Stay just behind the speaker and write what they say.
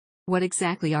What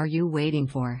exactly are you waiting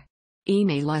for?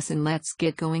 Email us and let's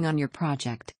get going on your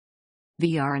project.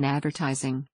 VR and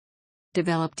advertising.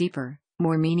 Develop deeper,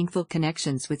 more meaningful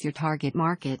connections with your target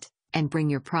market, and bring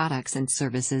your products and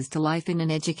services to life in an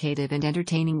educative and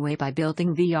entertaining way by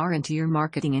building VR into your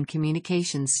marketing and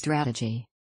communications strategy.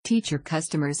 Teach your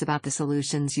customers about the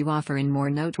solutions you offer in more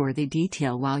noteworthy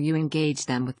detail while you engage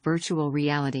them with virtual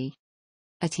reality.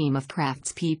 A team of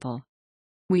craftspeople.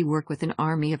 We work with an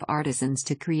army of artisans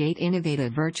to create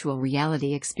innovative virtual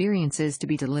reality experiences to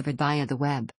be delivered via the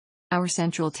web. Our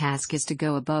central task is to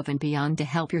go above and beyond to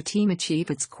help your team achieve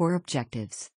its core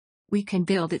objectives. We can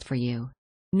build it for you.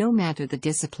 No matter the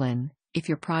discipline, if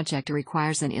your project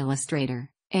requires an illustrator,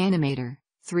 animator,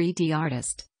 3D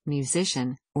artist,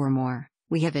 musician, or more,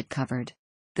 we have it covered.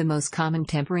 The most common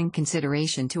tempering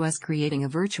consideration to us creating a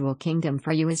virtual kingdom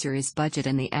for you is your budget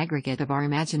and the aggregate of our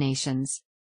imaginations.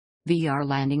 VR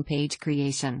landing page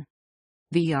creation.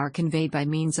 VR conveyed by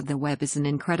means of the web is an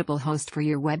incredible host for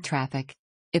your web traffic.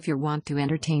 If you want to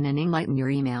entertain and enlighten your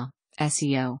email,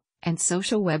 SEO, and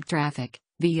social web traffic,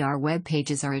 VR web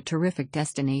pages are a terrific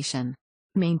destination.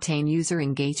 Maintain user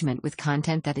engagement with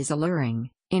content that is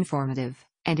alluring, informative,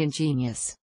 and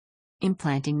ingenious.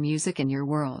 Implanting music in your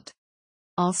world.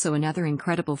 Also, another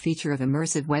incredible feature of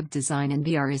immersive web design in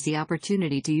VR is the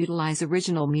opportunity to utilize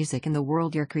original music in the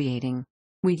world you're creating.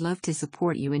 We'd love to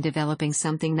support you in developing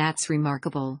something that's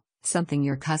remarkable, something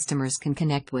your customers can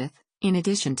connect with, in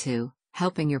addition to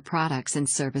helping your products and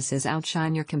services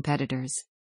outshine your competitors.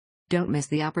 Don't miss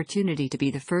the opportunity to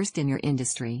be the first in your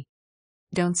industry.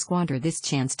 Don't squander this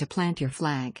chance to plant your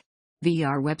flag.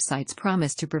 VR websites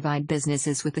promise to provide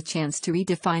businesses with a chance to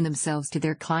redefine themselves to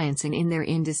their clients and in their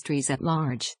industries at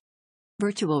large.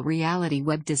 Virtual reality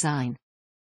web design.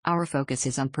 Our focus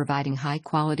is on providing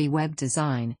high-quality web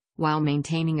design, while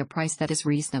maintaining a price that is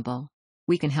reasonable.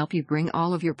 We can help you bring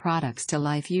all of your products to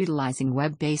life utilizing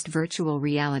web-based virtual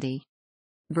reality.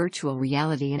 Virtual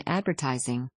reality and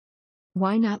advertising.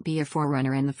 Why not be a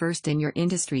forerunner and the first in your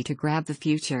industry to grab the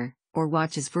future, or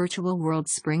watch as virtual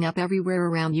worlds spring up everywhere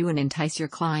around you and entice your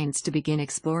clients to begin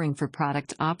exploring for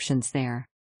product options there?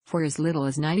 For as little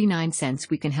as 99 cents,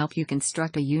 we can help you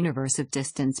construct a universe of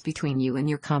distance between you and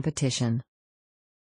your competition.